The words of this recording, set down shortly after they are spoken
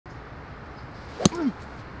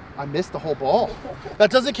I missed the whole ball.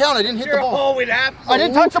 That doesn't count. I didn't hit the ball. I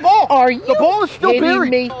didn't touch the ball. Are you? The ball is still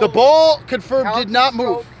buried. Me? The ball confirmed did not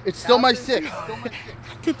move. It's still my 6.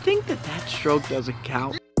 To think that that stroke doesn't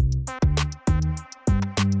count.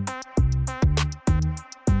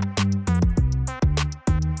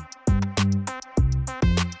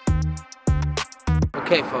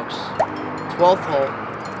 Okay, folks. 12th hole,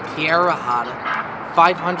 Tierra Hada,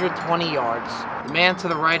 520 yards. The man to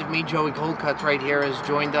the right of me, Joey Coldcuts, right here, has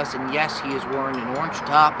joined us, and yes, he is wearing an orange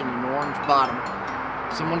top and an orange bottom.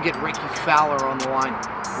 Someone get Ricky Fowler on the line.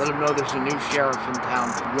 Let him know there's a new sheriff in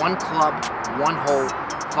town. 1 club, 1 hole,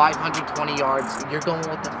 520 yards. You're going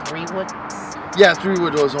with the 3-wood? Yeah,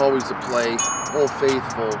 3-wood was always the play. Old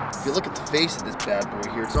Faithful. If you look at the face of this bad boy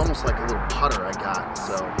here, it's almost like a little putter I got.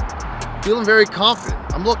 So, feeling very confident.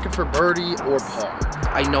 I'm looking for birdie or par.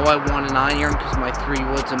 I know I want an iron because my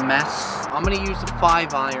 3-wood's a mess. I'm going to use a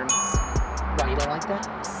 5-iron. Why, you don't like that?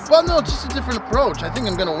 Well, no, it's just a different approach. I think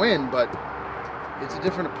I'm going to win, but it's a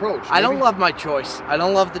different approach. I don't love my choice. I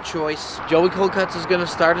don't love the choice. Joey Coldcuts is going to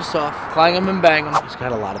start us off. Clang him and bang him. He's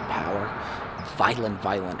got a lot of power.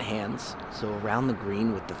 Violent hands. So around the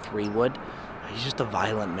green with the 3-wood, he's just a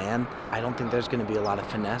violent man. I don't think there's going to be a lot of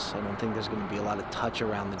finesse. I don't think there's going to be a lot of touch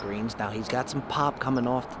around the greens. Now, he's got some pop coming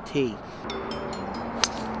off the tee.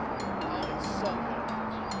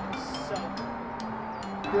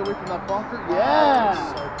 Stay away from that bunker.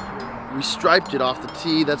 Yeah. We striped it off the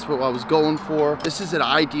tee. That's what I was going for. This is an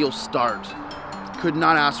ideal start. Could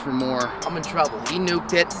not ask for more. I'm in trouble. He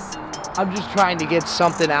nuked it. I'm just trying to get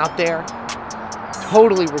something out there.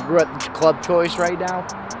 Totally regret the club choice right now.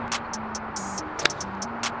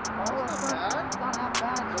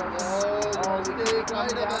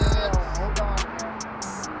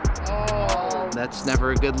 That's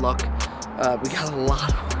never a good look. We got a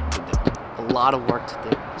lot of work to do. A lot of work to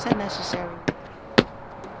do. Is that necessary?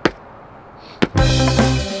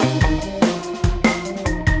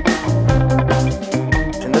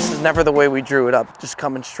 And this is never the way we drew it up. Just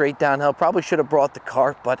coming straight downhill. Probably should have brought the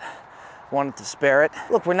cart, but wanted to spare it.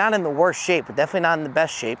 Look, we're not in the worst shape. We're definitely not in the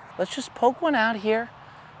best shape. Let's just poke one out here.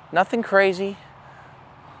 Nothing crazy.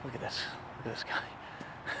 Look at this. Look at this guy.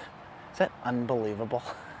 Is that unbelievable?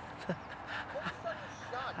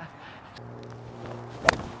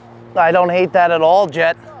 I don't hate that at all,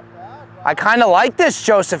 Jet. I kind of like this,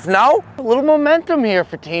 Joseph, no? A little momentum here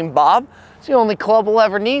for Team Bob. It's the only club we'll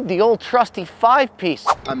ever need, the old trusty 5-piece.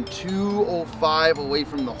 I'm 205 away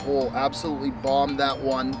from the hole. Absolutely bombed that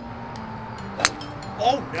one.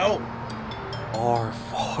 Oh, no.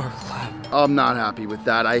 R4 left. I'm not happy with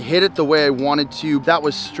that. I hit it the way I wanted to. That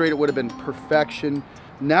was straight. It would have been perfection.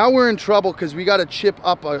 Now we're in trouble because we got to chip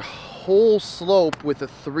up a whole slope with a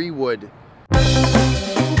 3-wood.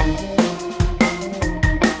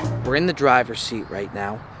 We're in the driver's seat right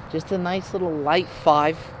now. Just a nice little light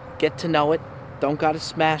 5. Get to know it. Don't gotta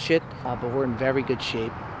smash it. But we're in very good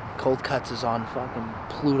shape. Coldcuts is on fucking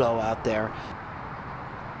Pluto out there.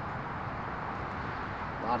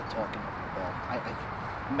 A lot of talking over the ball.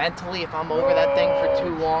 Mentally, if I'm over that thing for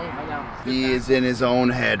too long, I know. He is in his own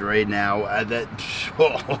head right now. I'm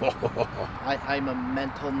a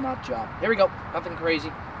mental nut job. Here we go. Nothing crazy.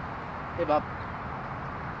 Hey, Bob.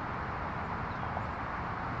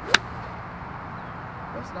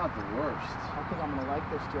 That's not the worst. I think I'm gonna like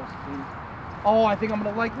this, Josephine. Oh, I think I'm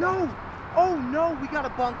gonna like, no! Oh no, we got a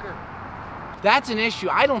bunker. That's an issue.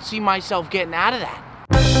 I don't see myself getting out of that.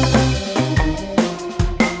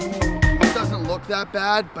 It doesn't look that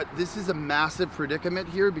bad, but this is a massive predicament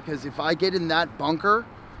here because if I get in that bunker,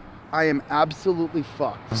 I am absolutely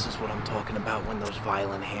fucked. This is what I'm talking about when those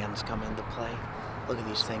violent hands come into play. Look at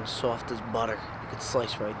these things, soft as butter. You could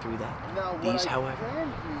slice right through that. Now, these, however,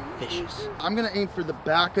 vicious. I'm gonna aim for the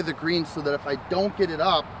back of the green so that if I don't get it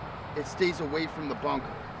up, it stays away from the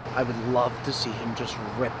bunker. I would love to see him just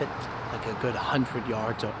rip it like a good 100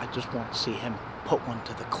 yards. I just want to see him put one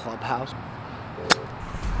to the clubhouse.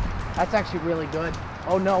 That's actually really good.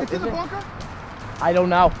 Oh no, It's in the bunker? I don't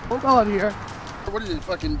know. Hold on here. What did it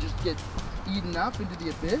fucking just get eaten up into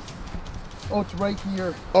the abyss? Oh, it's right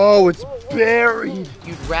here. Oh, it's buried.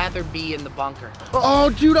 You'd rather be in the bunker. Oh,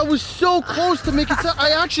 dude, I was so close to make it. I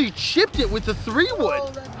actually chipped it with the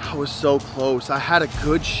 3-wood. I was so close. I had a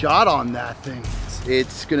good shot on that thing.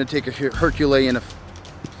 It's gonna take a Herculean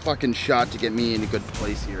fucking shot to get me in a good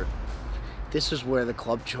place here. This is where the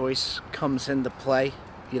club choice comes into play.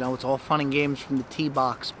 You know, it's all fun and games from the tee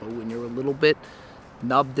box, but when you're a little bit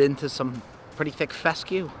nubbed into some pretty thick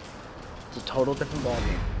fescue, it's a total different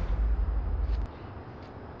ballgame.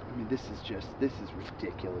 I mean, this is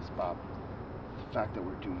ridiculous, Bob. The fact that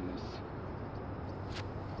we're doing this.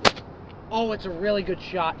 Oh, it's a really good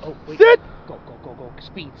shot. Oh, wait. Sit! Go, go, go, go.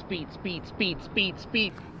 Speed, speed, speed, speed, speed,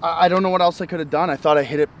 speed. I don't know what else I could have done. I thought I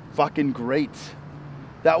hit it fucking great.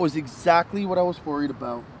 That was exactly what I was worried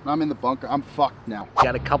about. I'm in the bunker. I'm fucked now.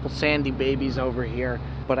 Got a couple sandy babies over here,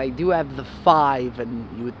 but I do have the 5, and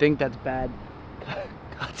you would think that's bad.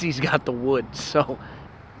 He's got the wood, so.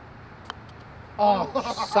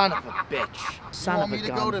 Oh, son of a bitch. Son You of want a me to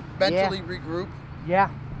gun. go to mentally regroup? Yeah.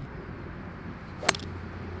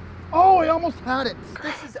 Oh, I almost had it.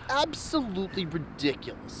 This is absolutely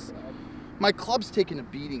ridiculous. My club's taking a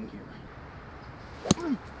beating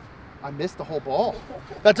here. I missed the whole ball.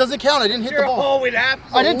 That doesn't count. I didn't hit the ball.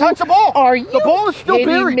 I didn't touch the ball. Are you The ball is still kidding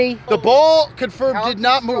buried. me? The ball confirmed did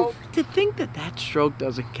not move. To think that that stroke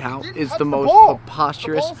doesn't count Didn't is touch the most ball.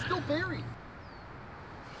 preposterous. The ball's still buried.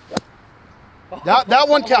 That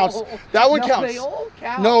one counts. That one No, counts. they all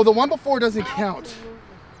count. No, the one before doesn't count.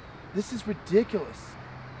 This is ridiculous.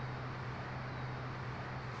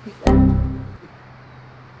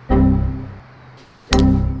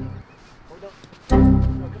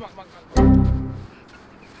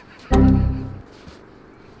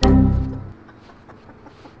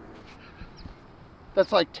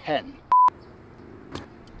 That's like 10.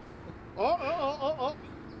 Oh.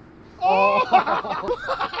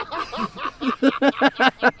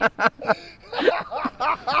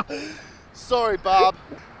 Sorry, Bob.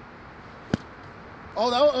 Oh,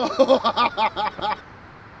 that was...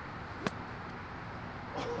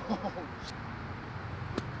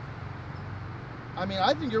 I mean,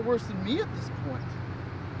 I think you're worse than me at this point.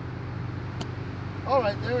 All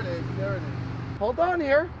right, there it is. There it is. Hold on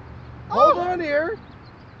here. Oh. Hold on here.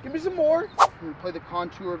 Give me some more. We play the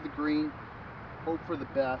contour of the green. Hope for the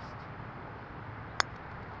best.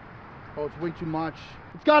 Oh, it's way too much.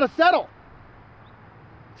 It's got to settle.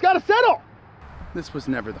 It's got to settle. This was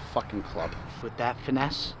never the fucking club. With that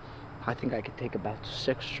finesse, I think I could take about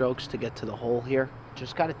 6 strokes to get to the hole here.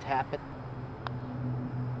 Just got to tap it.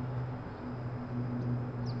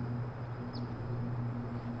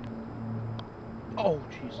 Oh,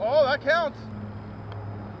 jeez. Oh, that counts.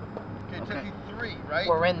 Okay, it Okay. took you 3, right?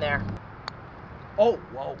 We're in there. Oh,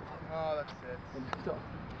 whoa. Oh, that's it.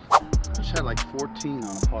 Just had like 14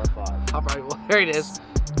 on a par 5. All right, well, there it is.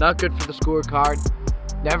 Not good for the scorecard.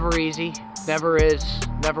 Never easy. Never is.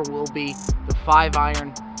 Never will be. The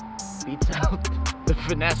 5-iron beats out the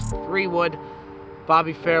finesse 3-wood.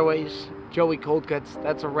 Bobby Fairways, Joey Coldcuts.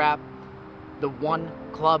 That's a wrap. The 1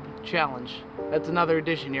 Club Challenge. That's another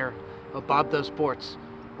edition here of Bob Does Sports.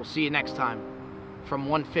 We'll see you next time. From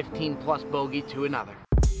 115 plus bogey to another.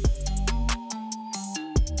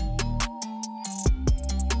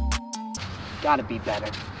 Gotta be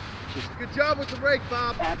better. Good job with the rake,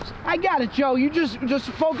 Bob. I got it, Joe. You just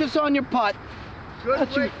focus on your putt. Good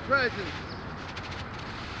That's rake presence.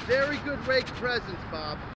 Very good rake presence, Bob.